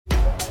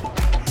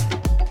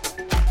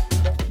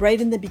right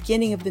in the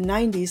beginning of the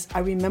 90s, I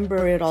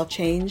remember it all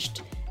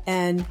changed.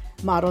 And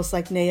models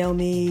like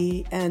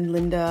Naomi and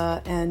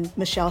Linda and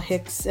Michelle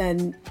Hicks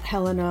and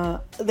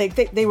Helena,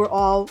 they were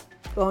all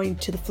going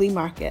to the flea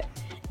market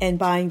and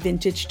buying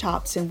vintage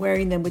tops and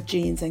wearing them with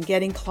jeans and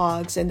getting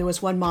clogs. And there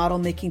was one model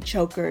making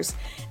chokers.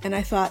 And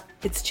I thought,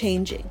 it's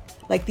changing.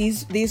 Like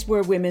these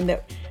were women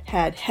that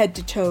had head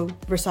to toe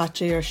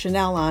Versace or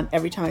Chanel on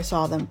every time I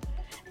saw them.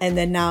 And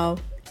then now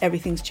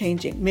everything's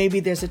changing. Maybe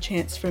there's a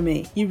chance for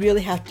me. You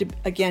really have to,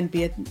 again,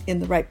 be in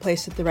the right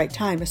place at the right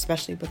time,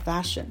 especially with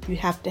fashion. You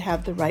have to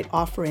have the right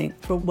offering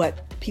for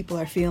what people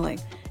are feeling.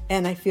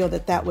 And I feel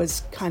that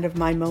was kind of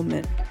my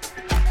moment.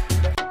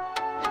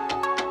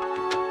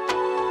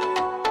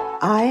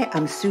 I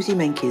am Susie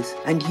Menkes,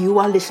 and you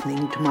are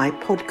listening to my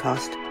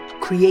podcast,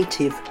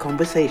 Creative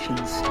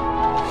Conversations.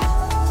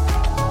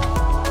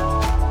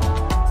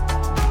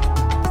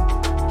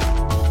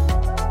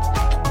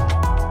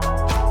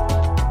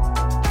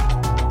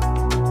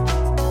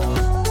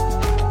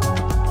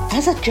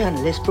 As a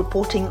journalist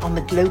reporting on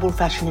the global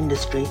fashion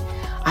industry,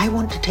 I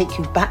want to take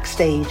you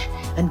backstage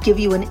and give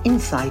you an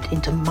insight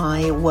into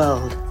my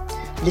world.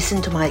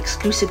 Listen to my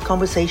exclusive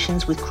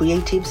conversations with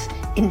creatives,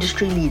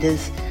 industry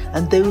leaders,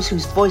 and those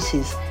whose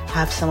voices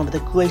have some of the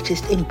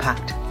greatest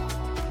impact.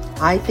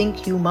 I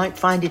think you might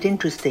find it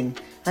interesting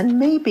and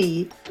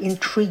maybe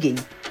intriguing.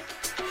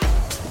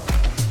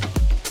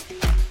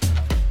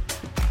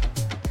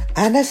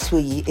 Anna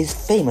Sui is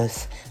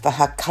famous for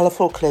her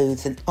colourful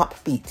clothes and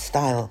upbeat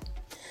style.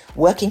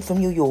 Working from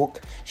New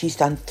York, she's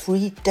done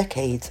 3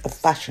 decades of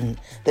fashion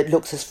that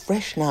looks as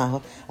fresh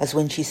now as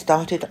when she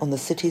started on the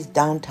city's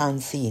downtown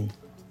scene.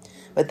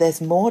 But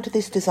there's more to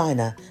this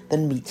designer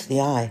than meets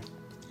the eye.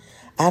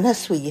 Anna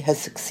Sui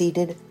has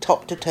succeeded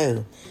top to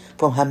toe,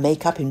 from her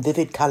makeup in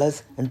vivid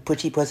colours and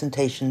pretty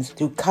presentations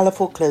through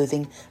colourful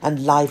clothing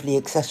and lively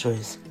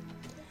accessories.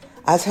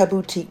 As her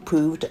boutique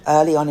proved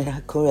early on in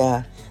her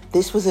career,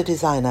 this was a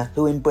designer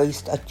who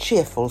embraced a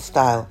cheerful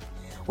style.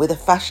 With a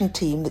fashion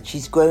team that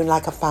she's grown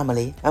like a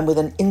family, and with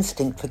an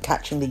instinct for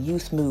catching the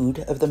youth mood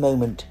of the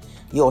moment,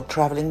 your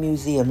travelling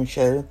museum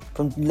show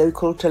from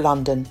local to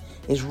London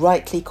is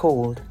rightly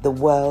called The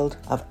World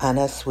of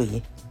Anna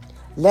Sui.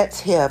 Let's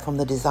hear from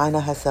the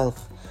designer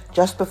herself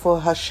just before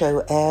her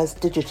show airs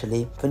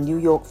digitally for New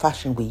York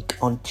Fashion Week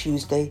on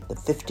Tuesday, the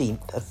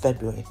 15th of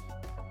February.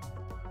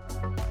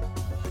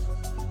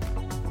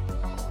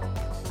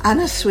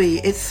 Anna Sui,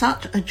 it's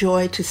such a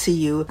joy to see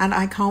you, and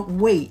I can't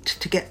wait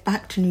to get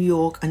back to New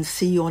York and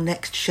see your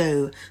next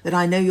show that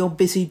I know you're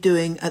busy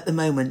doing at the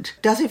moment.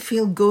 Does it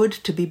feel good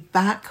to be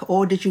back,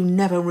 or did you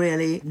never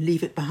really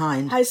leave it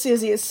behind? Hi,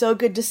 Susie. It's so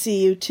good to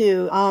see you,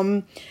 too.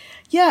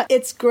 Yeah,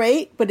 it's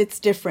great, but it's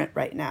different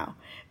right now.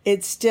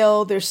 It's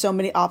still, there's so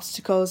many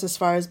obstacles as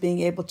far as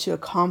being able to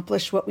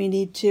accomplish what we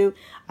need to.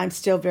 I'm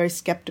still very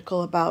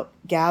skeptical about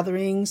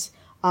gatherings,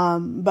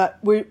 but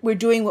we're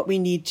doing what we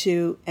need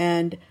to,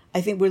 and I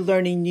think we're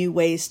learning new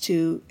ways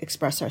to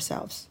express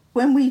ourselves.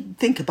 When we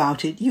think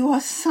about it, you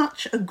are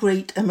such a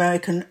great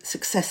American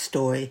success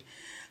story.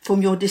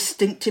 From your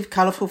distinctive,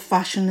 colourful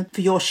fashion for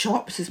your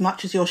shops as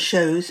much as your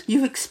shows,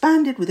 you've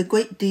expanded with a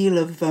great deal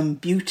of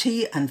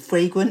beauty and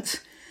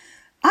fragrance.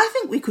 I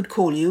think we could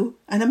call you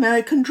an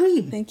American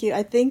dream. Thank you.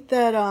 I think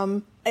that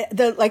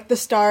the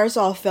stars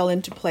all fell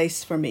into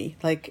place for me,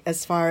 like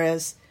as far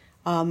as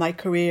my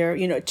career.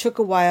 It took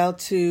a while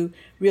to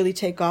really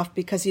take off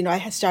because, I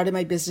had started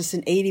my business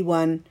in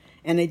 81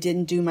 and I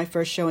didn't do my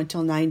first show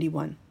until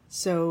 91.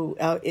 So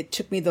it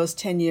took me those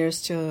 10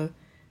 years to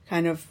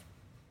kind of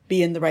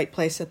be in the right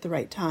place at the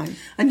right time.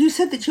 And you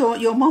said that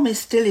your mom is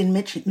still in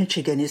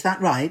Michigan, is that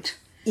right?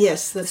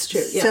 Yes, that's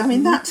true. Yeah.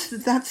 So,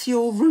 that's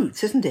your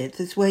roots, isn't it?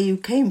 That's where you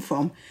came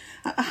from.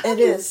 How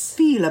do you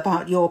feel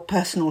about your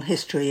personal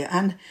history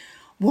and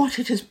what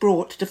it has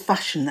brought to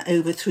fashion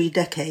over 3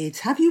 decades?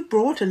 Have you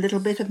brought a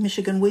little bit of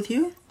Michigan with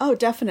you? Oh,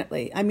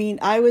 definitely.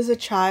 I was a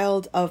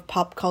child of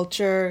pop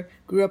culture,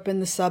 grew up in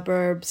the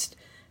suburbs,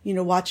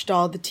 watched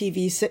all the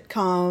TV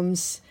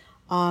sitcoms,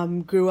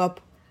 grew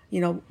up,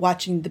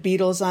 watching the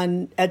Beatles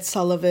on Ed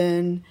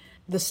Sullivan,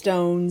 the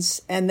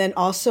Stones. And then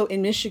also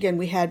in Michigan,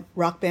 we had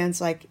rock bands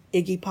like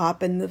Iggy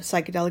Pop and the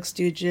Psychedelic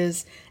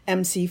Stooges,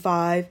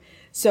 MC5.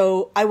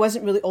 So I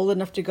wasn't really old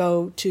enough to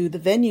go to the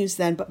venues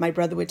then, but my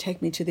brother would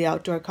take me to the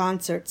outdoor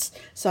concerts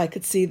so I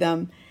could see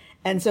them.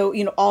 And so,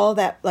 all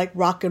that like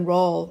rock and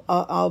roll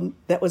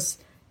that was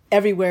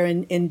everywhere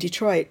in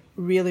Detroit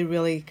really,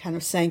 really kind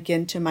of sank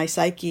into my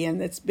psyche.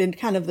 And it's been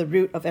kind of the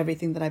root of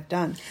everything that I've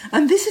done.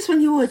 And this is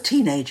when you were a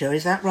teenager,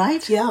 is that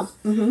right? Yeah.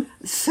 Mm-hmm.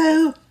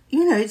 So,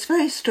 it's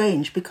very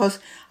strange because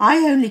I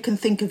only can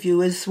think of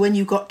you as when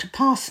you got to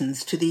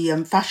Parsons, to the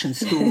fashion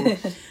school.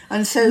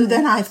 And so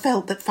then I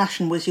felt that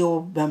fashion was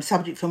your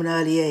subject from an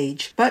early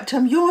age. But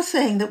you're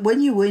saying that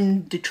when you were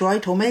in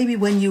Detroit, or maybe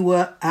when you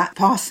were at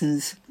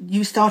Parsons,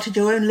 you started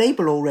your own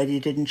label already,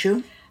 didn't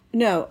you?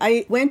 No,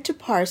 I went to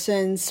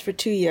Parsons for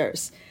 2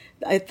 years.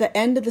 At the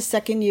end of the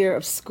second year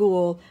of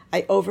school,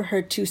 I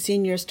overheard 2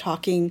 seniors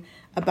talking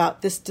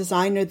about this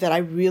designer that I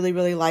really,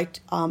 really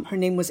liked. Her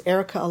name was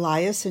Erica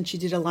Elias, and she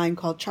did a line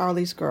called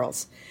Charlie's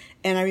Girls.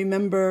 And I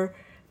remember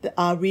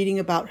reading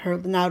about her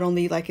not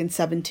only like in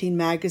 17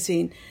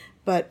 magazine,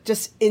 but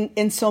just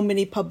in so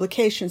many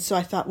publications. So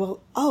I thought,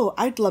 well,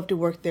 I'd love to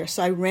work there.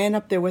 So I ran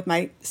up there with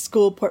my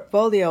school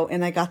portfolio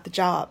and I got the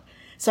job.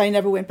 So I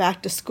never went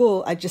back to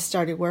school. I just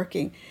started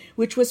working,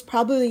 which was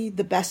probably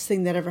the best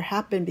thing that ever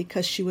happened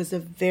because she was a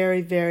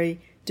very,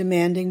 very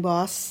demanding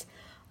boss.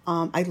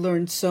 I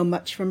learned so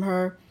much from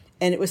her,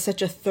 and it was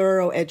such a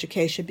thorough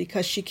education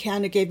because she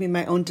kind of gave me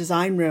my own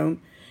design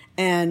room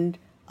and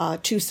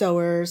 2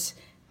 sewers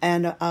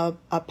and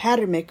a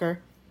pattern maker.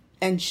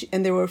 And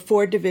there were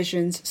 4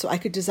 divisions, so I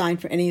could design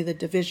for any of the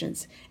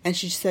divisions. And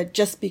she said,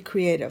 just be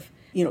creative,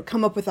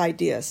 come up with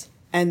ideas.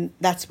 And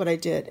that's what I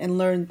did, and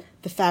learned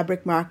the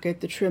fabric market,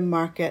 the trim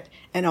market,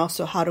 and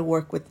also how to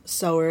work with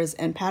sewers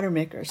and pattern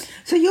makers.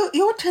 So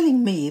you're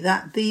telling me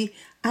that the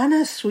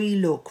Anna Sui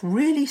look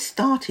really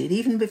started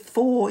even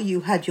before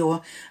you had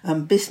your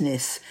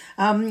business,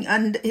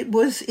 and it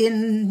was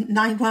in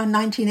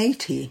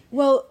 1980.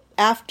 Well,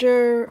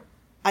 after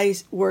I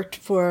worked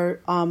for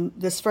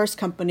this first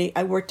company,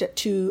 I worked at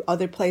 2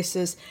 other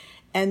places,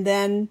 and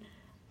then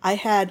I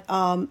had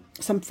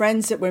some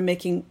friends that were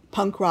making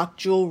punk rock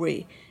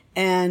jewelry.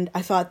 And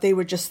I thought they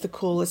were just the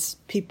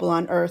coolest people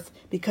on earth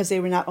because they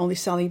were not only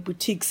selling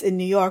boutiques in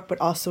New York,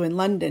 but also in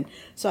London.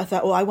 So I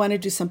thought, I want to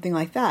do something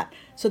like that.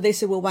 So they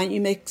said, why don't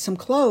you make some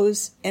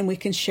clothes and we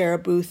can share a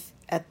booth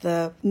at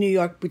the New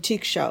York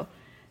boutique show.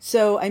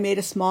 So I made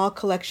a small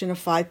collection of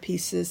 5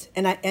 pieces,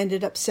 and I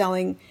ended up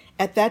selling,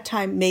 at that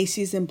time,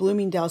 Macy's and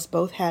Bloomingdale's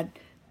both had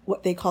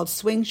what they called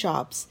swing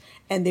shops,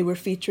 and they were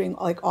featuring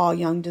like all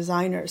young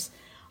designers.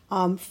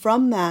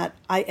 From that,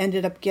 I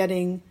ended up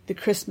getting the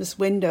Christmas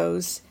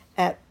windows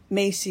at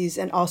Macy's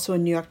and also a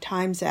New York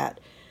Times ad.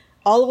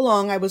 All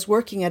along, I was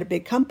working at a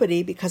big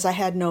company because I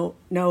had no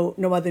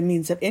other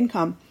means of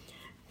income.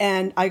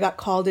 And I got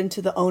called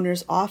into the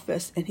owner's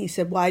office, and he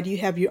said, why do you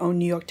have your own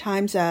New York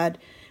Times ad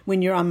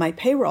when you're on my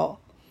payroll?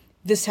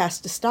 This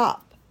has to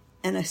stop.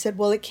 And I said,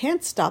 well, it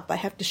can't stop. I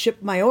have to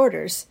ship my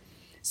orders.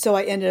 So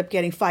I ended up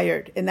getting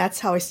fired, and that's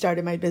how I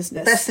started my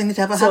business. Best thing that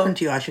ever happened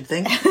to you, I should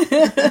think.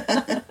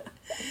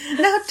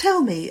 Now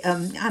tell me,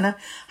 Anna,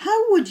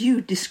 how would you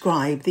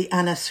describe the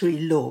Anna Sui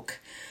look?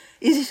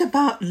 Is it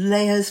about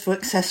layers for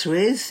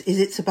accessories? Is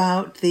it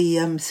about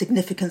the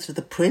significance of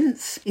the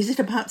prints? Is it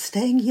about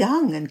staying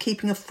young and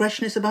keeping a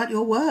freshness about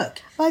your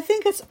work? Well, I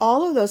think it's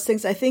all of those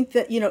things. I think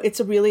that, it's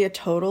really a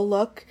total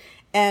look.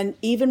 And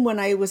even when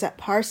I was at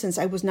Parsons,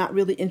 I was not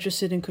really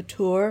interested in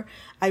couture.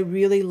 I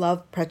really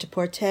loved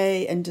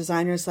pret-a-porter and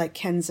designers like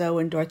Kenzo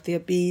and Dorothea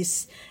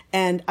Bies.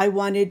 And I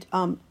wanted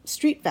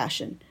street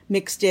fashion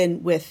mixed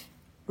in with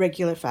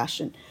regular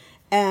fashion.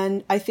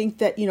 And I think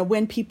that,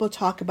 when people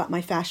talk about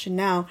my fashion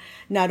now,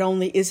 not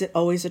only is it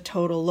always a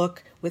total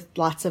look with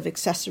lots of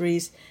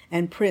accessories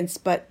and prints,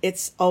 but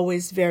it's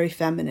always very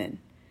feminine,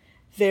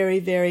 very,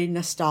 very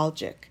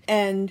nostalgic,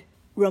 and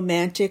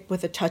romantic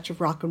with a touch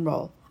of rock and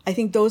roll. I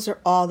think those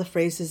are all the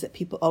phrases that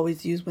people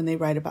always use when they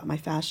write about my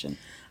fashion.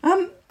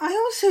 I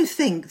also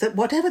think that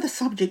whatever the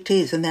subject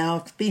is, and there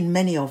have been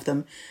many of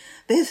them,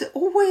 there's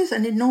always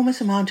an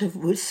enormous amount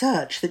of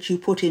research that you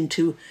put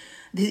into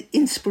the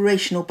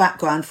inspirational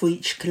background for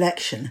each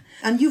collection.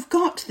 And you've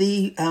got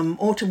the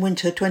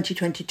Autumn-Winter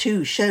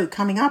 2022 show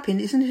coming up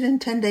isn't it in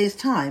 10 days'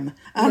 time?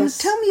 Yes.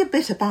 Tell me a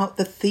bit about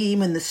the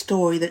theme and the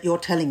story that you're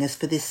telling us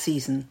for this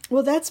season.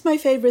 Well, that's my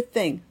favorite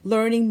thing,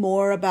 learning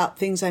more about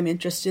things I'm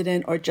interested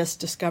in or just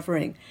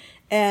discovering.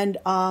 And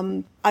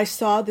I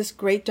saw this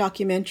great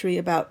documentary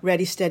about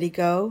Ready, Steady,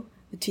 Go,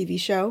 the TV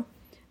show,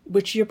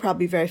 which you're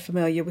probably very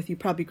familiar with. You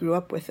probably grew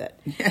up with it.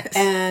 Yes.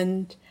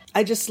 And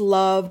I just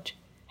loved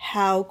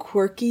how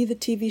quirky the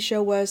TV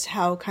show was,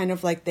 how kind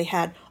of like they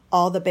had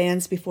all the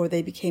bands before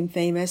they became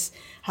famous,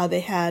 how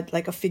they had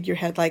like a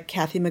figurehead like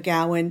Kathy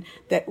McGowan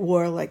that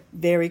wore like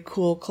very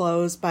cool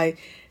clothes by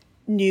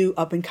new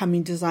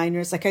up-and-coming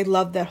designers. Like I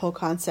loved that whole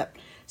concept.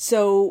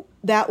 So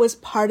that was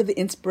part of the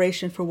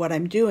inspiration for what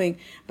I'm doing.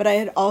 But I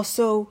had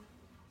also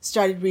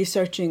started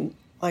researching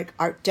like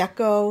Art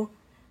Deco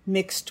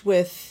mixed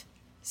with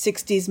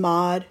 60s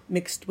mod,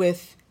 mixed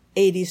with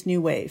 80s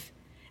New Wave.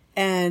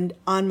 And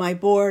on my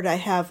board, I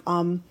have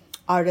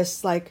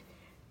artists like,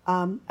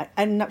 I'm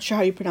not sure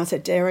how you pronounce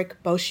it,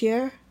 Derek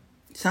Boshier.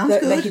 Sounds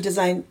good. That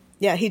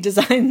he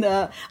designed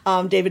the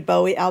David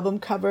Bowie album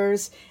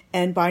covers,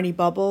 and Barney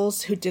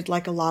Bubbles, who did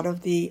like a lot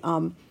of the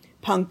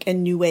punk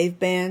and new wave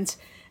bands.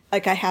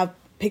 Like I have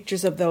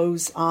pictures of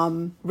those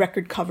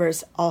record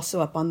covers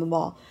also up on the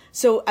wall.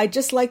 So I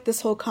just like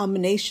this whole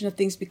combination of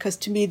things because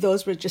to me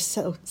those were just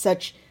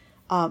such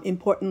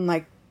important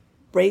like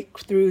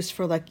breakthroughs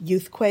for like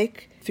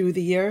Youthquake through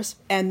the years.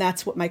 And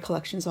that's what my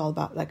collection is all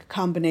about, like a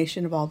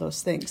combination of all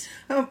those things.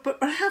 But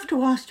I have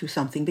to ask you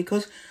something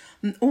because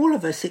all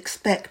of us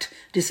expect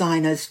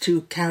designers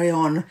to carry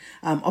on,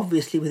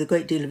 obviously with a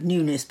great deal of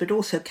newness, but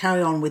also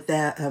carry on with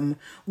their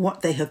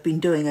what they have been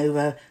doing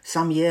over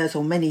some years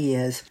or many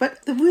years.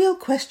 But the real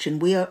question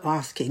we are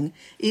asking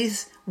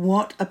is,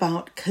 what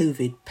about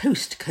COVID,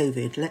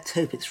 post-COVID? Let's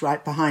hope it's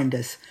right behind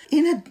us.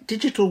 In a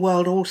digital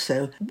world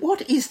also,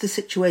 what is the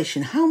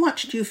situation? How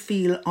much do you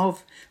feel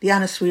of the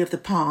Anna Sui of the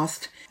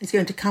past is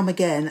going to come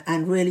again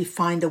and really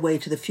find a way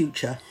to the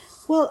future?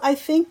 Well, I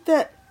think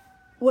that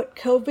what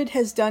COVID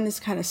has done is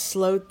kind of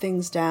slowed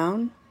things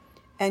down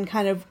and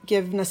kind of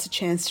given us a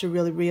chance to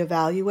really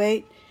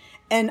reevaluate.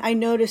 And I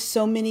noticed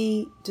so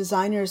many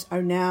designers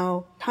are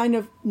now kind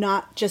of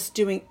not just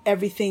doing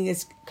everything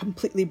is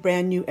completely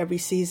brand new every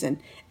season.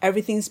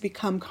 Everything's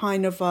become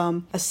kind of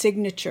a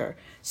signature.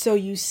 So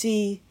you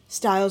see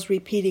styles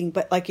repeating,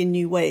 but like in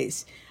new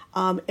ways.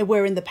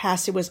 Where in the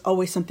past it was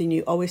always something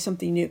new, always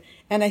something new.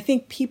 And I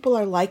think people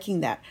are liking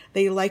that.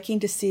 They're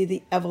liking to see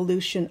the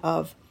evolution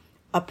of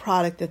a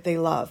product that they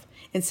love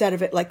instead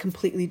of it like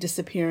completely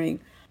disappearing.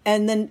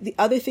 And then the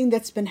other thing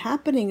that's been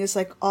happening is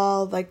like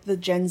all like the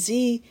Gen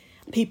Z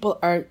people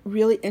are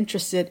really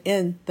interested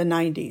in the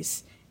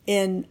 90s,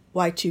 in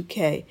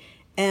Y2K.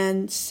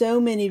 And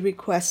so many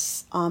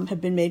requests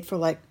have been made for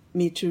like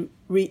me to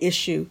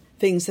reissue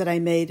things that I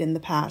made in the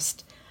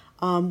past.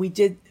 We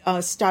did,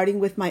 starting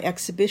with my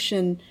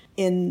exhibition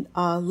in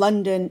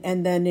London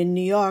and then in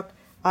New York,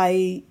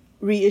 I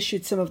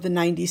reissued some of the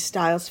 90s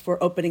styles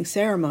for opening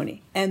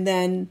ceremony. And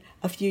then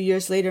a few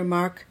years later,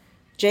 Marc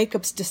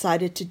Jacobs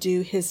decided to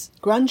do his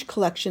grunge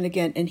collection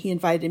again, and he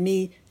invited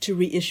me to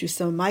reissue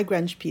some of my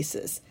grunge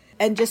pieces.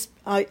 And just,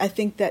 I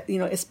think that, you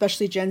know,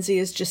 especially Gen Z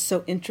is just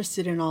so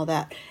interested in all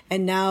that.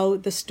 And now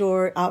the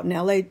store out in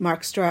LA,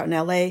 Marc's store out in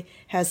LA,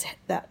 has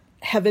that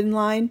Heaven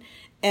line,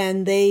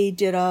 and they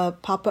did a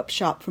pop-up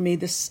shop for me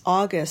this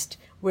August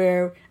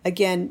where,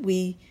 again,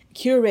 we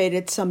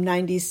curated some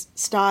 90s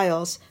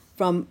styles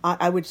from,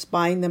 I was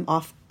buying them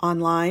off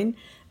online,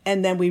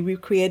 and then we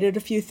recreated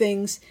a few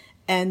things.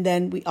 And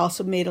then we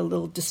also made a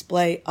little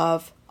display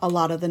of a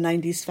lot of the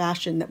 90s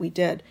fashion that we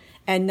did.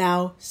 And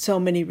now so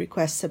many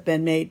requests have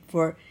been made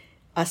for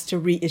us to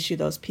reissue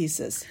those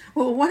pieces.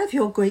 Well, one of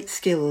your great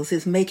skills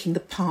is making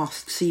the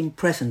past seem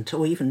present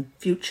or even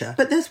future.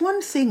 But there's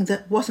one thing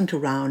that wasn't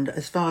around,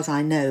 as far as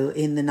I know,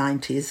 in the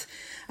 90s,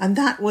 and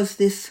that was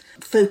this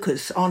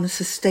focus on a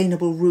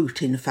sustainable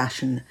route in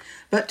fashion.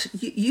 But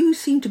you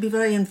seem to be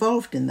very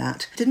involved in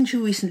that. Didn't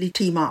you recently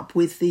team up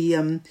with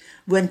the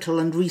rental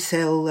and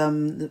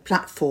resale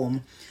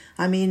platform?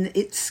 I mean,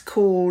 it's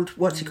called,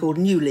 what's it called?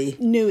 Nui.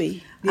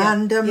 Yeah.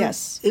 And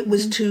yes. It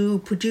was to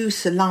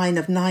produce a line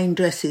of 9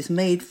 dresses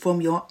made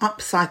from your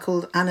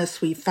upcycled Anna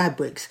Sui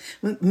fabrics.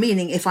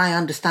 Meaning, if I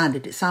understand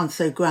it, it sounds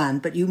so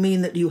grand, but you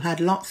mean that you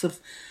had lots of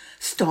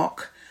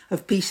stock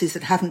of pieces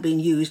that haven't been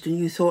used, and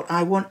you thought,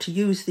 I want to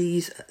use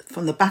these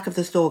from the back of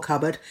the store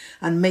cupboard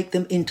and make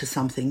them into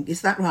something.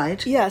 Is that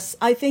right? Yes.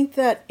 I think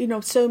that, you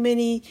know, so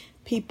many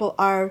people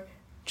are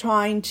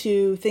trying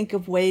to think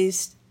of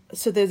ways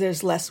so that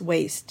there's less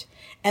waste.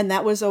 And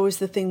that was always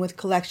the thing with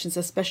collections,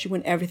 especially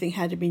when everything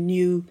had to be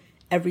new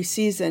every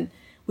season.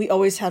 We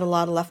always had a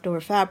lot of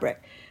leftover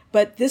fabric.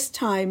 But this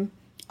time,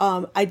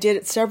 I did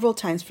it several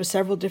times for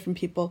several different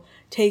people,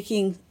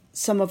 taking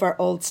some of our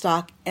old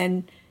stock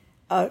and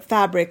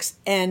fabrics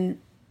and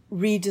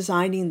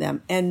redesigning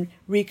them and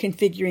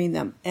reconfiguring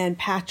them and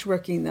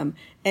patchworking them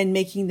and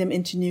making them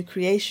into new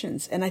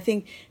creations. And I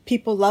think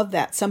people love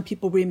that. Some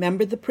people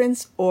remembered the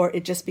prints, or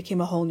it just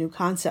became a whole new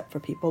concept for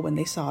people when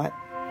they saw it.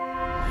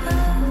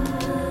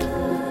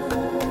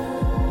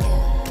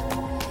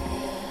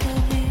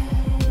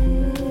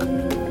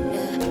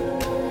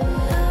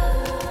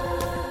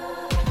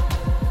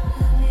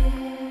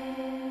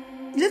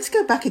 Let's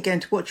go back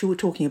again to what you were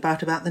talking about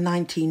the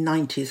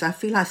 1990s. I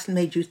feel I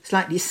made you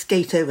slightly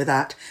skate over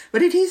that,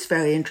 but it is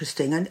very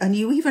interesting. And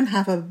you even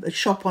have a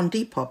shop on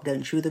Depop,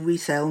 don't you, the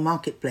resale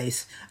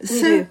marketplace.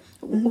 So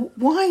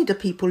why do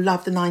people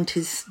love the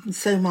 90s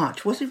so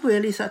much? Was it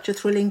really such a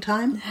thrilling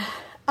time?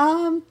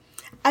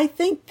 I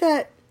think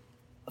that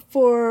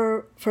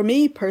for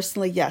me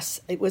personally, yes,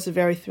 it was a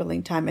very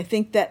thrilling time. I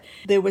think that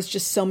there was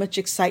just so much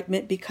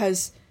excitement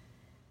because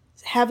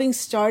having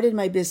started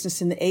my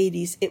business in the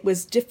 80s, it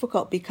was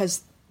difficult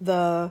because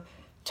the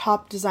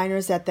top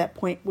designers at that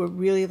point were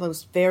really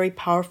those very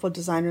powerful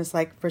designers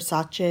like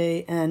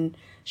Versace and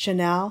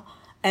Chanel.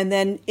 And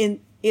then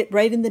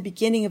right in the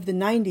beginning of the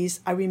 90s,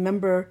 I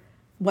remember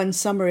one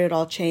summer it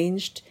all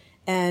changed,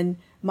 and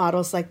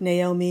models like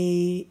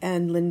Naomi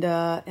and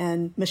Linda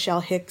and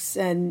Michelle Hicks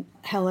and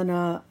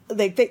Helena,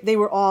 they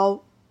were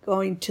all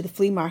going to the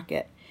flea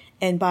market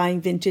and buying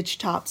vintage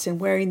tops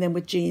and wearing them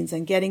with jeans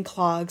and getting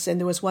clogs. And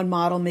there was one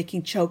model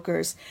making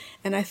chokers.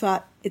 And I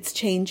thought, it's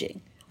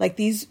changing. Like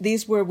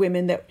these were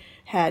women that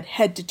had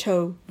head to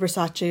toe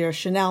Versace or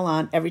Chanel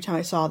on every time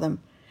I saw them.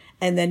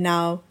 And then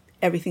now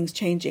everything's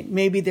changing.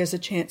 Maybe there's a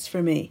chance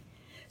for me.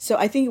 So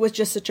I think it was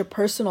just such a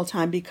personal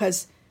time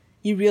because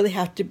you really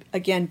have to,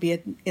 again, be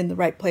in the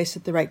right place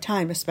at the right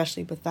time,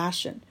 especially with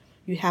fashion.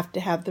 You have to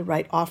have the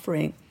right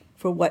offering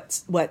for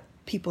what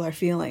people are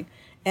feeling.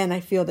 And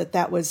I feel that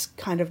that was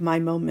kind of my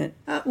moment.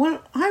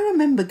 Well, I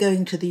remember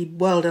going to the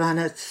World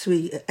Anna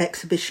Sui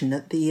exhibition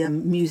at the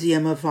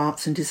Museum of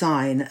Arts and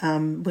Design.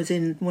 Was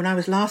in when I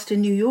was last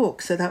in New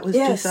York, so that was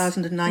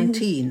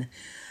 2019.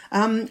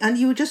 And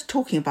you were just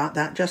talking about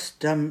that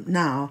just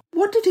now.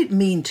 What did it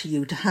mean to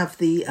you to have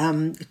the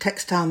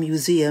Textile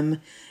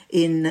Museum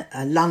in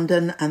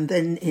London and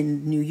then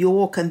in New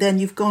York, and then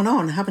you've gone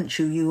on, haven't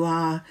you? You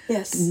are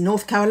in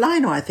North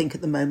Carolina, I think,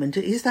 at the moment.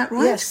 Is that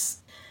right? Yes.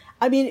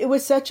 I mean, it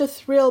was such a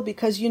thrill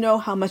because you know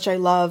how much I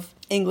love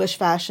English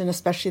fashion,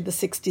 especially the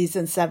 60s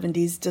and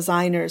 70s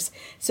designers.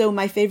 So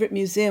my favorite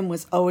museum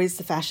was always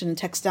the Fashion and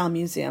Textile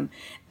Museum.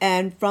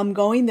 And from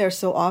going there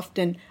so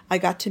often, I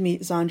got to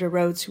meet Zandra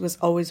Rhodes, who was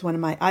always one of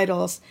my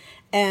idols.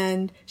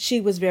 And she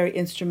was very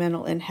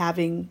instrumental in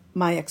having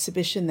my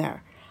exhibition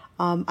there.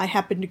 I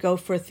happened to go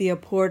for a Thea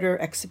Porter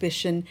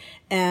exhibition,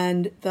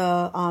 and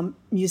the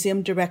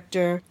museum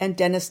director and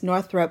Dennis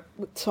Northrup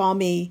saw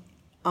me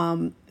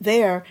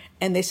there,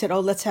 and they said, oh,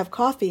 let's have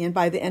coffee. And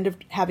by the end of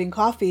having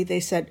coffee, they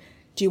said,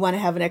 do you want to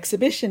have an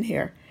exhibition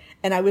here?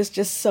 And I was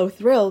just so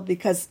thrilled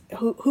because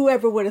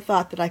whoever would have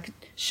thought that I could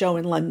show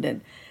in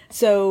London.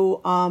 So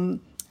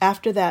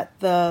after that,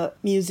 the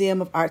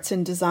Museum of Arts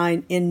and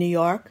Design in New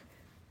York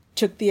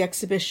took the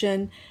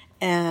exhibition,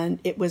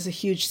 and it was a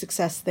huge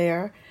success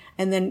there.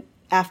 And then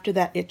after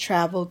that, it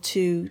traveled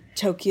to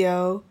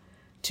Tokyo,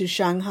 to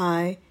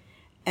Shanghai,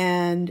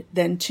 and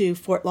then to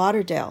Fort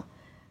Lauderdale.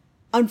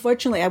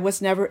 Unfortunately, I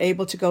was never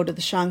able to go to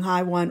the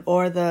Shanghai one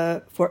or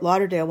the Fort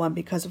Lauderdale one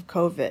because of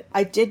COVID.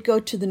 I did go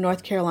to the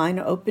North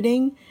Carolina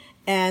opening,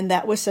 and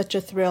that was such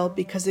a thrill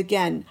because,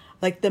 again,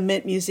 like the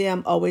Mint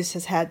Museum always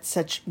has had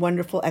such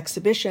wonderful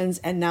exhibitions,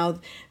 and now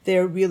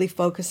they're really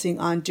focusing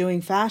on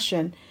doing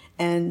fashion,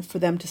 and for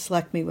them to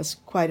select me was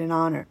quite an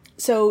honor.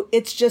 So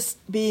it's just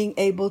being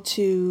able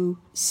to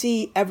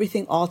see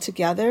everything all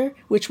together,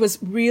 which was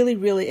really,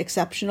 really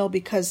exceptional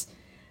because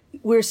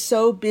we're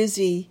so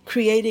busy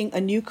creating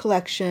a new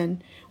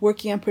collection,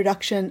 working on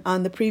production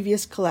on the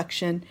previous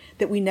collection,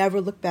 that we never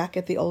look back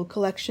at the old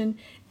collection.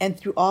 And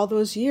through all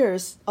those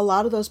years, a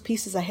lot of those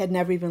pieces I had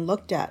never even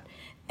looked at.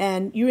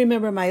 And you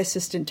remember my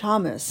assistant,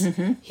 Thomas.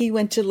 Mm-hmm. He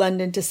went to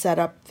London to set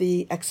up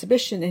the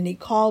exhibition, and he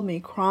called me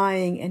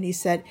crying, and he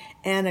said,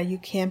 Anna, you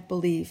can't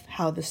believe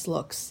how this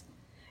looks.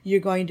 You're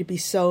going to be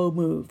so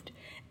moved.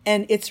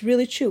 And it's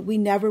really true. We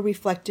never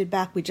reflected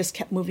back. We just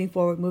kept moving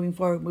forward, moving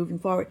forward, moving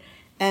forward.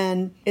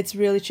 And it's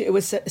really true. It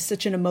was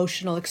such an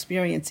emotional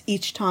experience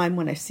each time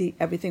when I see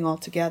everything all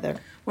together.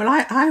 Well,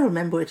 I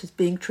remember it as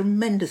being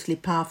tremendously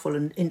powerful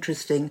and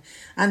interesting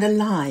and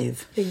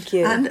alive. Thank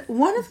you. And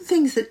one of the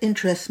things that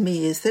interests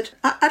me is that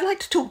I'd like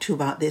to talk to you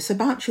about this,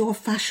 about your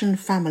fashion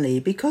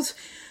family, because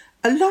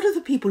a lot of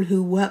the people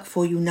who work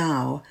for you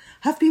now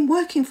have been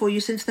working for you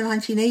since the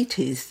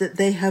 1980s, that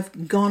they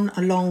have gone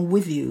along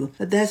with you,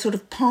 that they're sort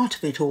of part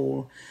of it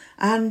all.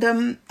 And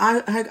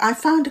I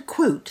found a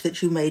quote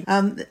that you made.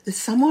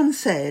 Someone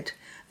said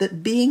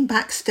that being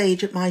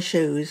backstage at my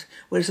shows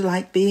was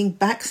like being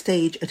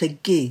backstage at a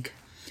gig.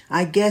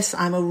 I guess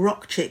I'm a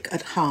rock chick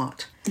at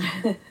heart.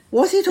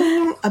 Was it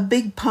all a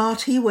big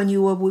party when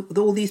you were with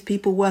all these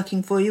people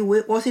working for you?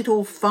 Was it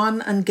all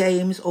fun and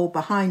games, or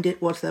behind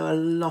it was there a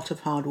lot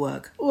of hard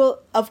work?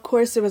 Well, of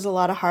course there was a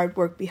lot of hard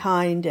work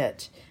behind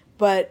it.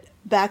 But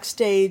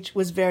backstage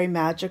was very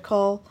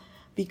magical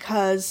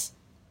because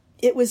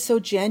it was so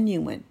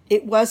genuine.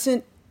 It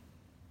wasn't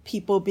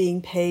people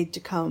being paid to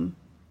come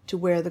to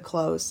wear the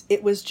clothes.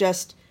 It was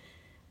just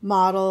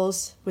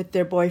models with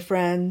their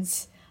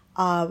boyfriends,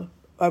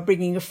 or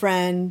bringing a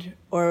friend,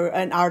 or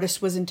an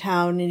artist was in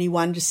town and he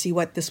wanted to see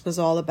what this was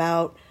all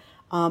about.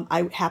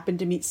 I happened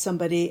to meet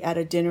somebody at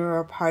a dinner or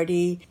a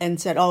party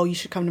and said, oh, you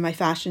should come to my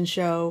fashion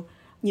show.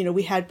 You know,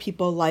 we had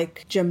people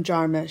like Jim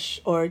Jarmusch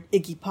or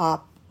Iggy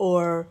Pop,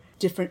 or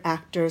different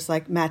actors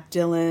like Matt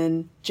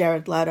Dillon,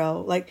 Jared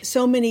Leto, like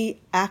so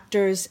many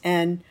actors,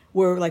 and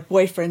were like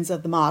boyfriends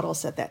of the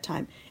models at that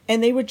time.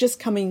 And they were just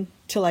coming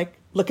to like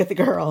look at the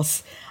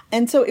girls.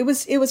 And so it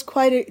was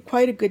quite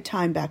a good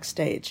time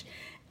backstage.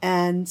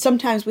 And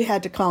sometimes we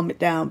had to calm it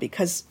down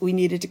because we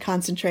needed to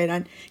concentrate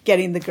on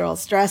getting the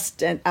girls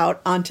dressed and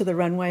out onto the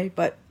runway.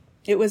 But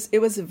it was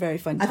a very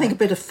fun time. I think a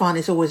bit of fun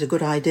is always a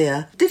good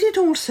idea. Did it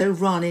also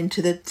run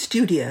into the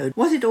studio?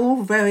 Was it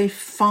all very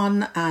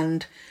fun,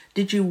 and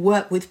did you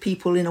work with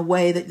people in a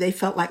way that they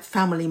felt like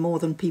family more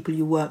than people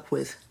you worked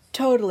with?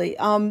 Totally.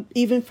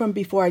 Even from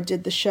before I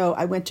did the show,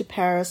 I went to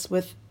Paris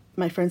with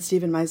my friend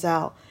Steven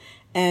Meisel,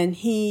 and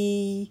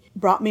he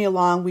brought me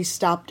along. We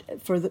stopped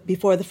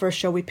before the first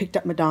show. We picked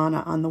up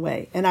Madonna on the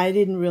way, and I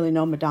didn't really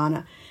know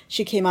Madonna.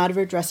 She came out of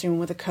her dressing room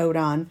with a coat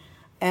on,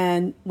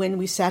 and when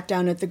we sat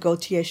down at the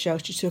Gaultier show,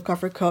 she took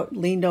off her coat,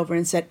 leaned over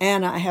and said,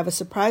 Anna, I have a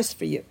surprise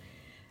for you.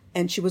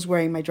 And she was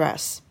wearing my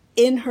dress.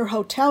 In her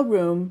hotel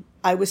room,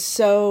 I was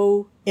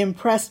so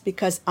impressed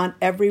because on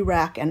every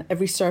rack and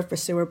every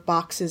surface, there were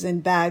boxes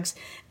and bags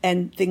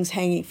and things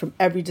hanging from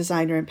every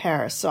designer in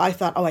Paris. So I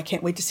thought, oh, I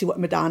can't wait to see what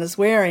Madonna's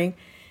wearing.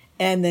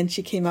 And then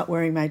she came out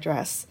wearing my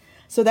dress.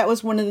 So that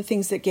was one of the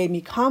things that gave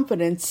me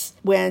confidence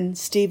when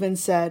Steven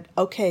said,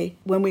 okay,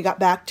 when we got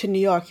back to New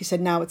York, he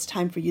said, now it's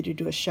time for you to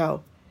do a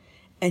show.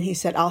 And he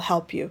said, I'll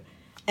help you.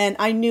 And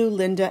I knew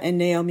Linda and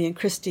Naomi and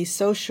Christy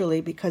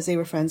socially because they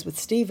were friends with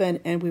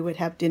Steven, and we would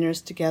have dinners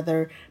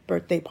together,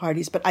 birthday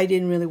parties, but I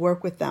didn't really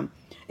work with them,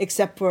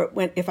 except for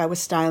if I was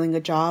styling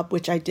a job,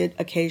 which I did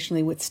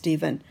occasionally with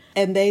Steven.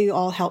 And they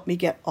all helped me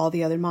get all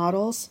the other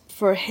models.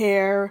 For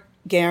hair,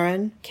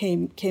 Garen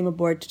came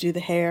aboard to do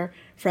the hair.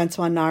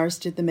 Francois Nars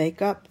did the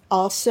makeup.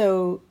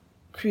 Also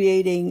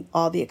creating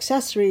all the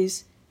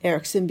accessories,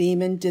 Erickson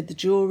Beeman did the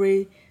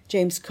jewelry.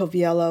 James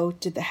Coviello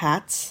did the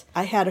hats.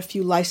 I had a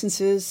few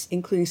licenses,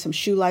 including some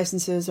shoe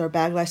licenses or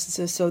bag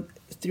licenses. So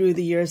through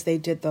the years, they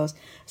did those.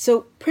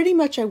 So pretty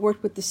much I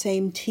worked with the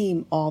same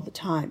team all the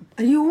time.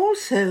 And you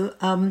also,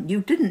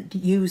 you didn't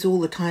use all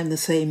the time the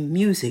same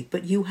music,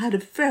 but you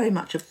had very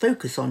much a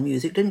focus on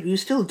music, didn't you? You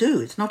still do.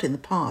 It's not in the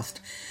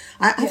past.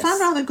 I found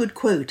a rather good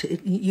quote.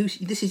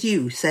 This is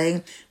you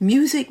saying,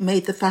 music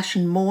made the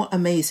fashion more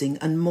amazing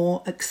and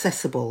more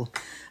accessible.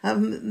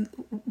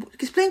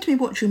 Explain to me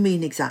what you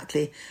mean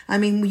exactly. I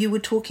mean, you were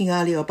talking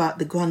earlier about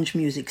the grunge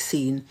music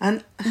scene,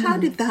 and how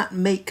did that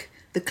make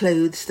the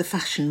clothes, the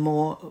fashion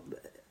more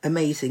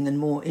amazing and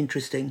more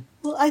interesting?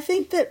 Well, I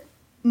think that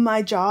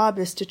my job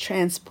is to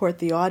transport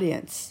the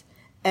audience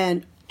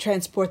and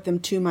transport them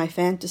to my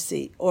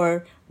fantasy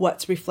or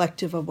what's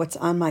reflective of what's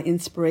on my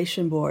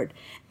inspiration board.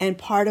 And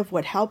part of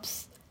what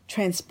helps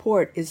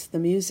transport is the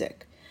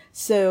music.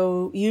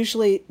 So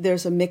usually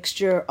there's a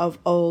mixture of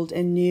old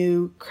and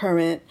new,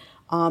 current,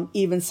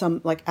 even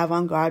some like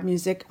avant-garde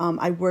music.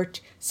 I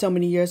worked so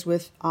many years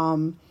with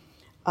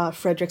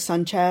Frederick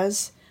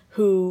Sanchez,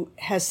 who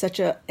has such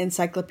an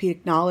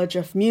encyclopedic knowledge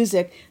of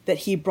music that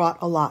he brought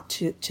a lot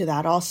to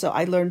that also.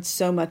 I learned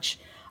so much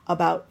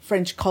about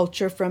French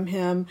culture from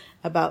him,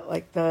 about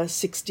like the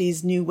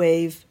 60s new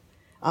wave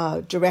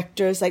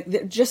directors.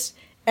 Like just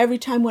every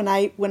time when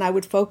I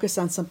would focus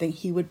on something,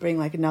 he would bring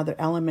like another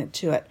element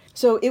to it.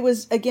 So it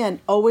was, again,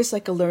 always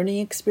like a learning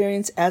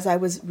experience as I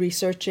was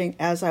researching,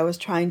 as I was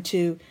trying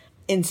to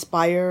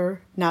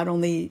inspire not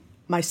only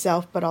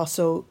myself, but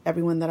also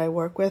everyone that I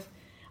work with.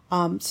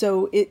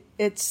 So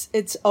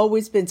it's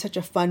always been such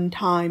a fun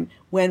time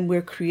when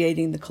we're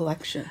creating the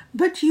collection.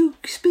 But you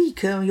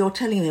speak, you're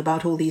telling me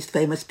about all these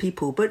famous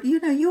people, but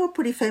you're a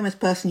pretty famous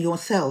person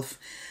yourself.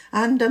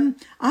 And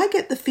I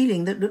get the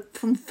feeling that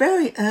from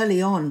very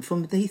early on,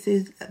 from at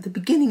the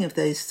beginning of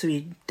those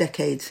 3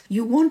 decades,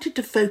 you wanted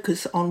to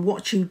focus on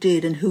what you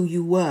did and who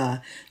you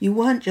were. You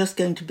weren't just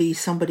going to be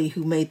somebody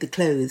who made the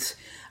clothes.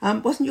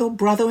 Wasn't your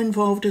brother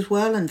involved as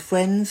well, and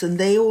friends? And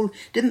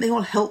didn't they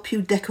all help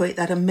you decorate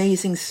that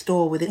amazing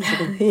store with its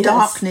sort of Yes.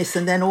 darkness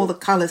and then all the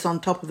colours on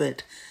top of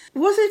it?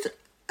 Was it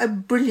a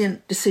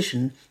brilliant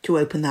decision to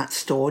open that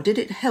store? Did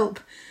it help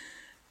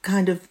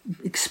kind of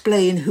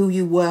explain who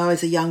you were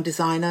as a young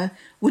designer?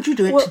 Would you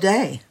do it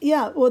today?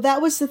 Yeah, well,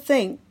 that was the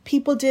thing.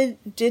 People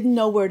didn't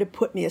know where to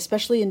put me,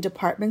 especially in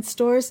department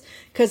stores,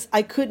 because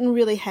I couldn't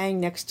really hang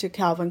next to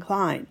Calvin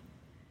Klein,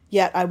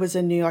 yet I was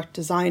a New York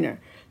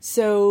designer.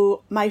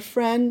 So my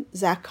friend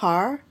Zach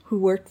Carr, who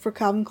worked for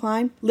Calvin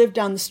Klein, lived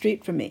down the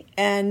street from me.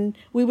 And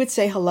we would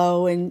say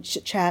hello and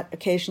chat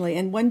occasionally.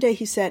 And one day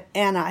he said,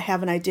 Anna, I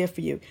have an idea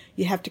for you.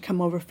 You have to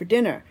come over for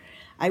dinner.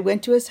 I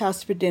went to his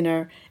house for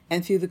dinner,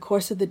 and through the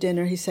course of the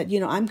dinner, he said,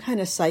 I'm kind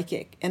of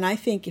psychic, and I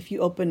think if you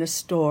open a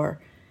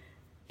store,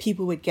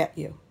 people would get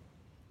you.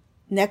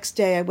 Next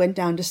day, I went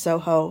down to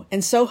Soho,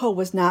 and Soho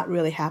was not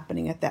really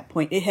happening at that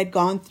point. It had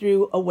gone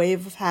through a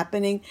wave of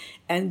happening,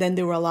 and then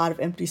there were a lot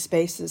of empty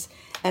spaces,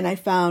 and I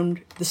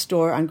found the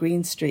store on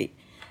Green Street.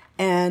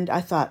 And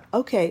I thought,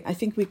 okay, I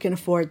think we can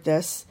afford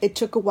this. It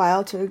took a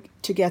while to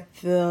get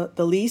the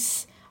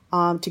lease,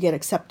 to get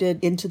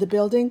accepted into the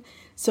building.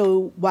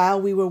 So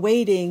while we were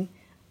waiting,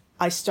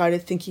 I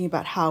started thinking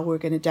about how we're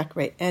going to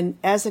decorate. And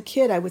as a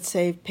kid, I would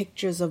save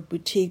pictures of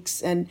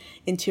boutiques and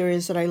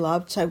interiors that I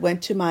loved. So I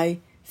went to my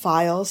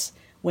files,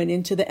 went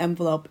into the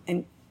envelope,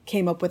 and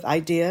came up with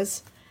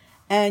ideas.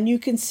 And you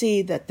can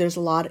see that there's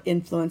a lot of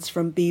influence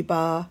from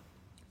Biba,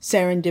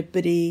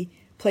 Serendipity,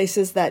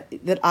 places that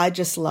I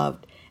just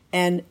loved.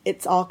 And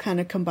it's all kind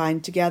of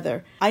combined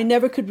together. I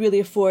never could really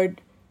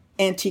afford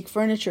antique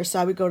furniture, so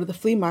I would go to the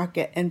flea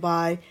market and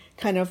buy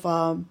kind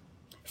of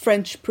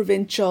French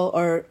provincial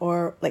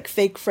or like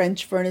fake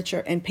French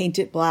furniture and paint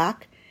it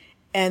black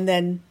and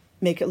then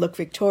make it look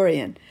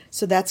Victorian.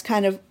 So that's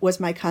kind of was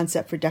my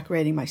concept for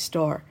decorating my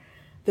store.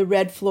 The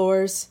red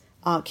floors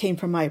came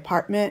from my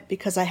apartment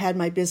because I had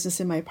my business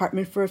in my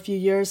apartment for a few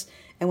years.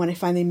 And when I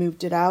finally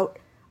moved it out,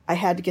 I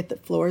had to get the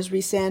floors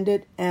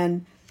resanded.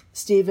 And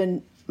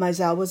Stephen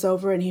Meisel was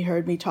over and he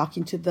heard me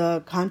talking to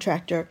the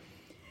contractor.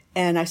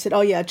 And I said,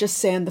 oh yeah, just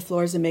sand the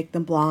floors and make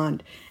them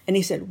blonde. And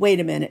he said, wait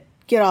a minute,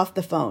 get off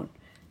the phone.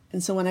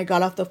 And so when I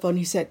got off the phone,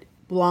 he said,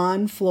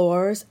 blonde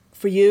floors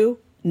for you?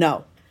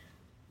 No.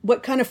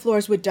 What kind of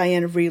floors would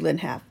Diana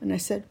Vreeland have? And I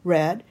said,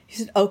 red. He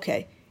said,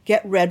 okay,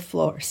 get red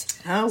floors.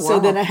 Oh, wow. So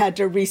then I had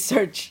to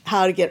research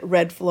how to get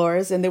red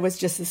floors. And there was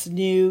just this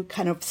new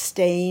kind of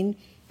stain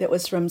that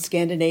was from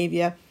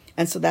Scandinavia.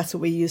 And so that's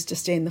what we used to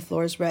stain the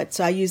floors red.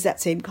 So I use that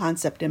same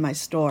concept in my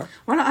store.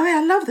 Well, I mean,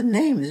 I love the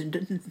names.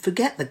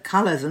 Forget the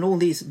colours and all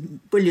these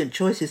brilliant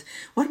choices.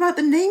 What about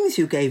the names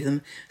you gave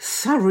them?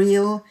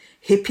 Surreal,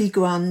 hippie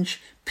grunge,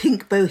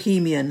 pink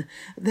bohemian.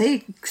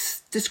 They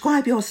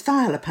describe your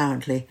style,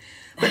 apparently.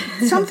 But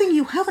something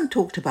you haven't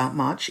talked about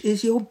much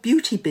is your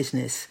beauty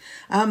business.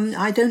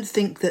 I don't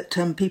think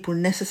that people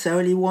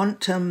necessarily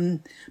want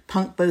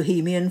punk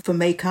bohemian for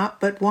makeup,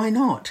 but why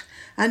not?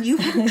 And you've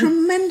had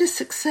tremendous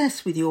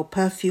success with your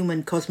perfume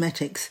and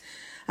cosmetics.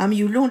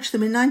 You launched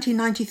them in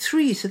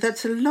 1993, so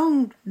that's a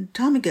long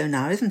time ago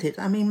now, isn't it?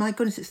 I mean, my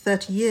goodness, it's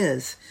 30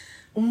 years.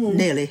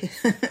 Nearly.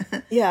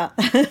 Yeah.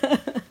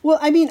 Well,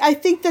 I mean, I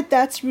think that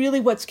that's really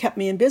what's kept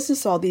me in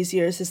business all these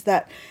years, is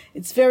that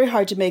it's very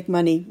hard to make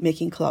money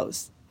making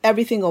clothes.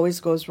 Everything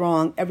always goes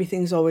wrong.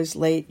 Everything's always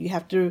late. You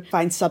have to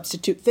find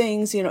substitute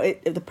things. You know,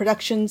 if the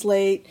production's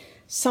late,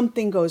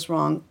 something goes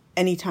wrong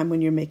anytime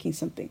when you're making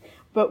something.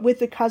 But with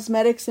the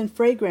cosmetics and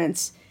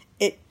fragrance,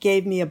 it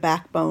gave me a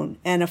backbone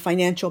and a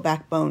financial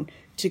backbone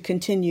to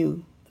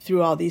continue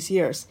through all these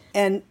years.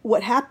 And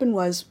what happened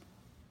was,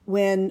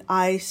 when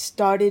I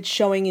started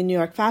showing in New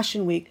York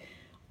Fashion Week,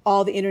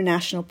 all the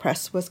international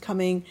press was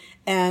coming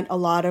and a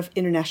lot of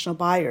international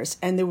buyers.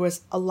 And there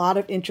was a lot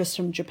of interest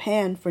from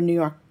Japan for New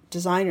York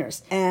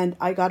designers. And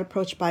I got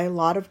approached by a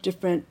lot of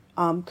different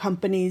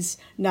companies,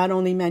 not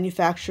only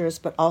manufacturers,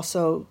 but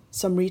also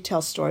some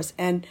retail stores.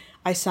 And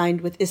I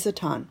signed with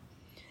Isetan.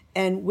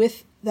 And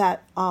with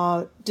that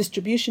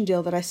distribution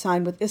deal that I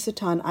signed with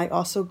Isetan, I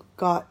also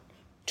got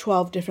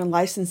 12 different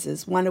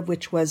licenses, one of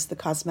which was the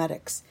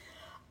cosmetics.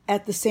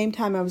 At the same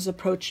time, I was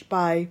approached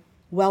by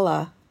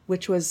Wella,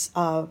 which was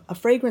a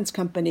fragrance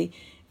company,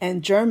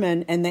 and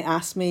German, and they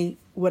asked me,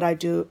 would I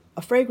do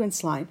a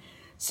fragrance line?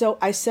 So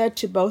I said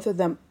to both of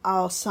them,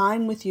 I'll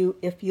sign with you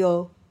if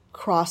you'll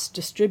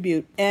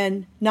cross-distribute,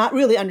 and not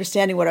really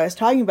understanding what I was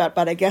talking about,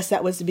 but I guess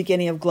that was the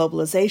beginning of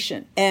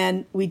globalization.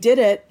 And we did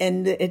it,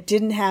 and it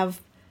didn't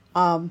have,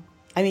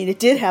 it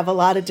did have a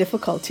lot of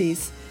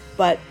difficulties,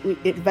 but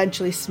it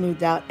eventually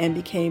smoothed out and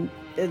became,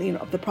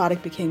 the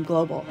product became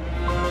global.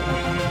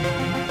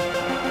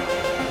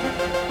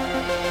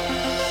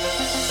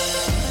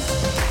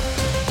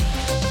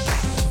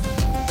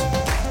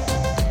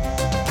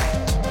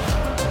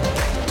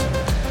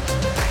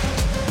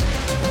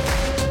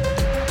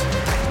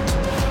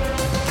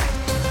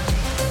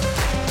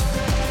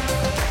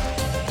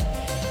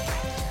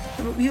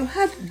 You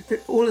had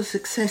all the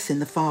success in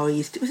the Far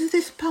East. Was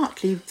this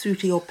partly through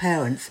to your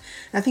parents?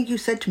 I think you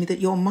said to me that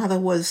your mother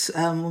was,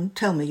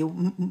 tell me, your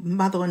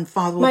mother and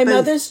father were My both...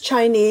 mother's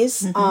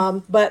Chinese,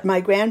 but my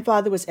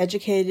grandfather was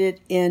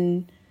educated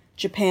in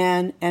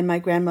Japan and my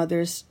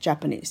grandmother's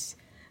Japanese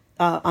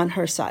on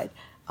her side.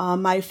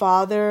 My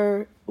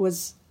father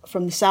was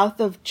from the south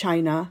of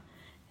China,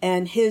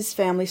 and his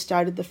family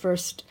started the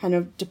first kind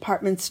of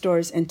department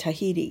stores in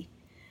Tahiti.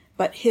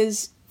 But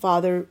his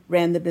father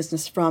ran the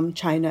business from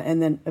China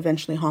and then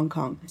eventually Hong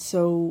Kong.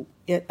 So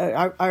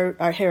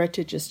our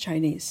heritage is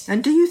Chinese.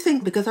 And do you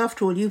think, because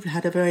after all you've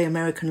had a very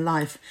American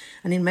life,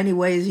 and in many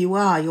ways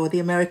you're the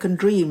American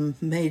dream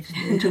made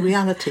into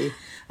reality,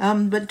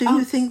 but do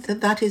you think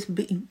that is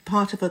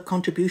part of a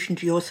contribution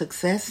to your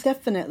success?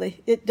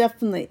 Definitely.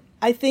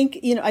 I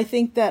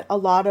think that a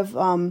lot of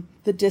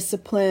the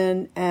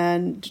discipline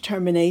and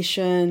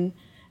determination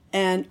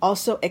and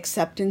also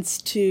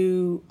acceptance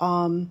to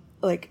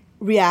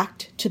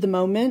react to the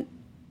moment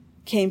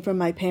came from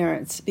my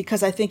parents,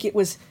 because I think it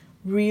was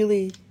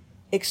really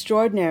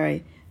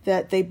extraordinary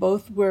that they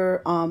both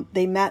were,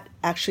 they met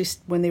actually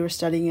when they were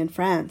studying in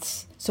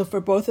France. So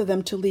for both of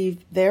them to leave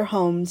their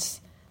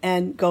homes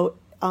and go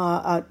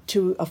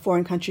to a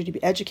foreign country to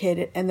be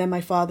educated. And then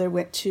my father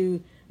went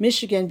to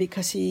Michigan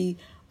because he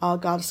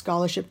got a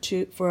scholarship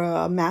for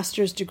a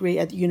master's degree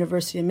at the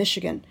University of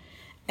Michigan.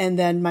 And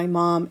then my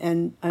mom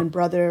and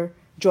brother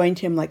joined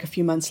him like a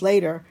few months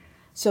later.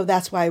 So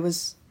that's why I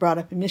was brought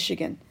up in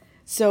Michigan.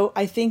 So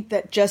I think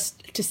that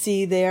just to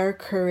see their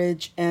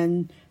courage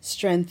and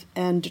strength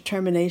and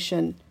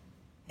determination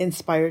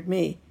inspired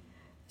me.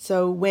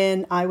 So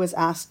when I was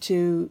asked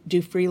to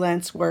do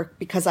freelance work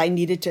because I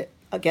needed to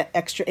get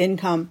extra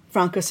income,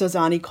 Franco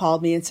Sozzani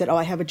called me and said,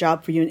 I have a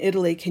job for you in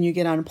Italy. Can you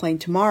get on a plane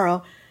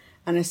tomorrow?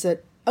 And I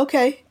said,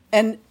 okay.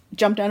 And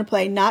jumped on a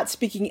plane, not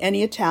speaking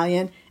any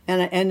Italian.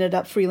 And I ended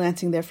up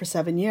freelancing there for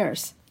 7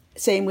 years.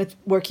 Same with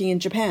working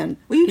in Japan.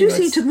 Well, you do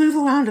seem to move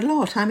around a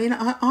lot. I mean,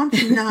 aren't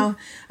you now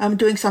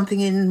doing something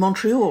in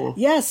Montreal?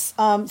 Yes.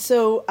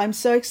 So I'm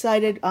so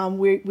excited.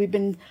 We've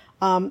been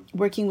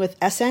working with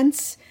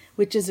Essence,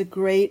 which is a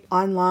great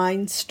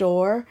online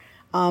store.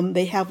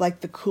 They have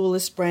like the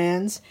coolest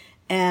brands.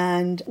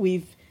 And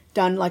we've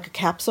done like a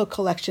capsule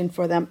collection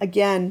for them.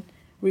 Again,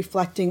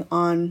 reflecting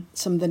on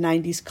some of the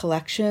 90s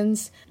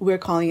collections. We're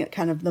calling it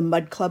kind of the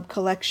Mud Club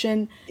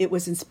collection. It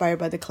was inspired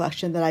by the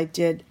collection that I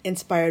did,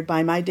 inspired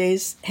by my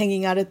days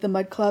hanging out at the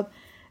Mud Club.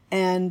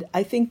 And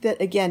I think that,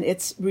 again,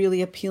 it's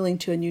really appealing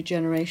to a new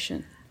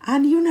generation.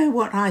 And you know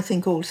what I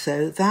think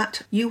also?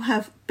 That you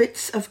have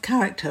bits of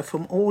character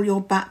from all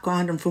your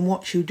background and from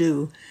what you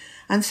do.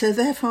 And so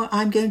therefore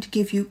I'm going to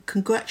give you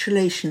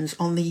congratulations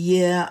on the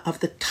year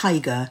of the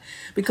tiger,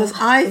 because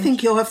I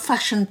think you're a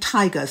fashion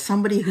tiger,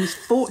 somebody who's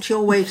fought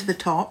your way to the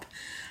top,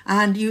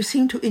 and you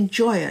seem to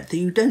enjoy it.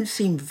 You don't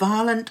seem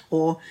violent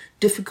or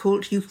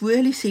difficult. You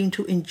really seem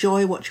to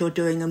enjoy what you're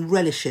doing and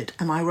relish it.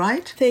 Am I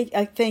right?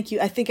 Thank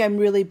you. I think I'm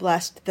really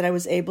blessed that I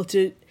was able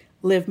to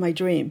live my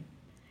dream,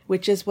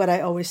 which is what I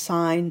always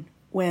sign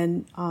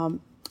when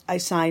I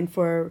sign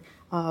for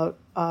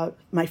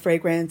my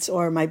fragrance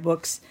or my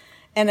books.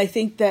 And I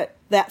think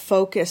that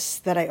focus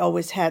that I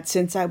always had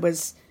since I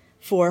was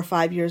 4 or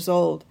 5 years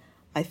old,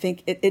 I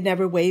think it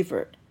never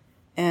wavered.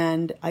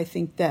 And I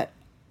think that,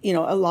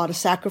 a lot of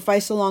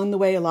sacrifice along the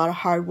way, a lot of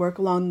hard work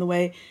along the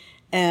way,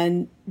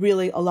 and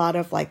really a lot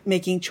of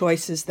making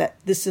choices that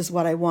this is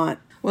what I want.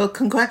 Well,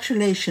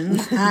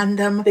 congratulations. And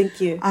thank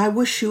you. I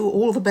wish you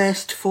all the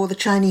best for the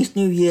Chinese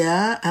New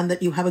Year, and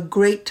that you have a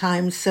great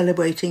time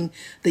celebrating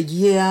the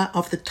Year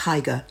of the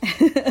Tiger.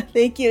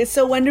 Thank you. It's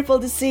so wonderful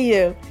to see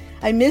you.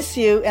 I miss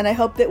you, and I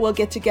hope that we'll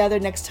get together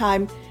next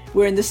time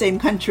we're in the same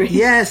country.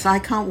 Yes, I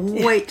can't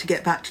wait to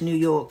get back to New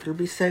York. It'll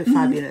be so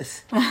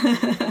fabulous.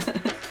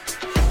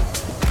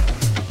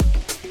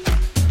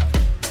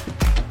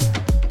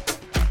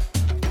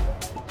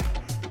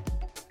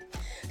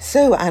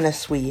 So, Anna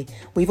Sui,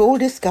 we've all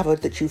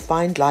discovered that you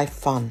find life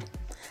fun.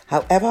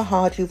 However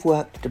hard you've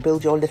worked to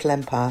build your little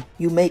empire,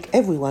 you make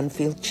everyone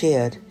feel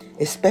cheered,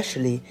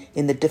 especially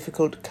in the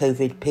difficult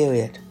COVID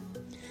period.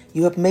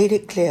 You have made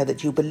it clear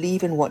that you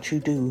believe in what you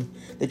do,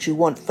 that you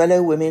want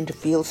fellow women to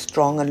feel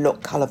strong and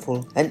look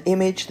colourful, an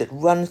image that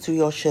runs through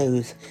your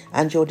shows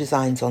and your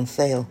designs on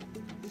sale.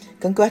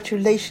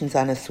 Congratulations,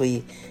 Anna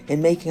Sui,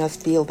 in making us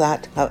feel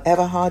that,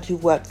 however hard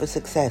you've worked for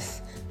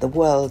success, the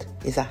world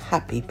is a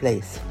happy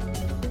place.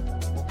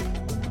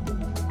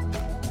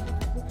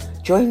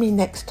 Join me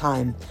next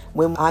time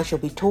when I shall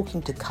be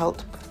talking to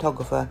cult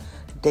photographer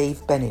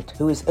Dave Bennett,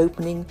 who is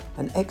opening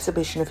an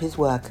exhibition of his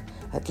work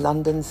at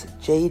London's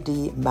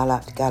J.D.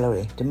 Malat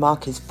Gallery to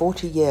mark his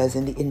 40 years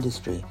in the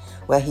industry,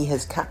 where he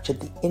has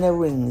captured the inner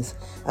rings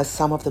as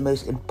some of the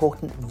most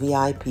important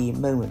VIP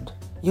moment.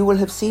 You will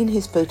have seen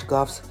his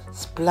photographs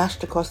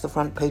splashed across the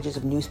front pages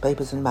of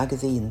newspapers and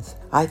magazines.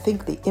 I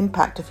think the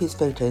impact of his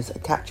photos are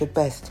captured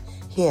best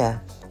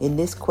here in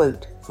this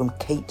quote from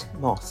Kate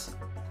Moss.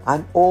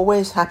 "I'm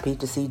always happy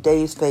to see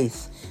Dave's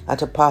face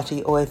at a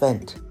party or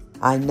event.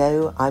 I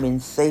know I'm in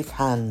safe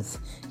hands.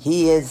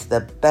 He is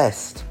the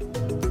best."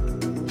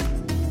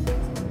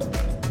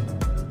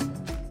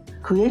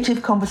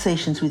 Creative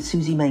Conversations with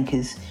Suzy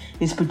Menkes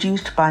is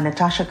produced by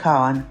Natasha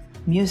Cowan,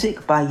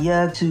 music by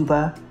Jörg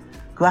Zuber,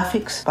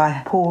 graphics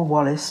by Paul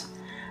Wallace,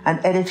 and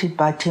edited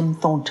by Tim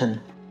Thornton.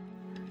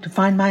 To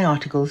find my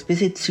articles,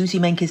 visit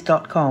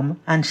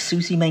suzymenkes.com and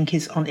Suzy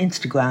Menkes on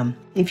Instagram.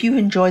 If you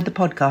enjoyed the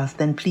podcast,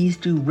 then please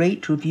do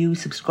rate, review,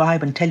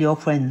 subscribe, and tell your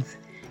friends.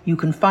 You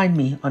can find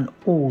me on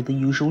all the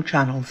usual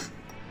channels.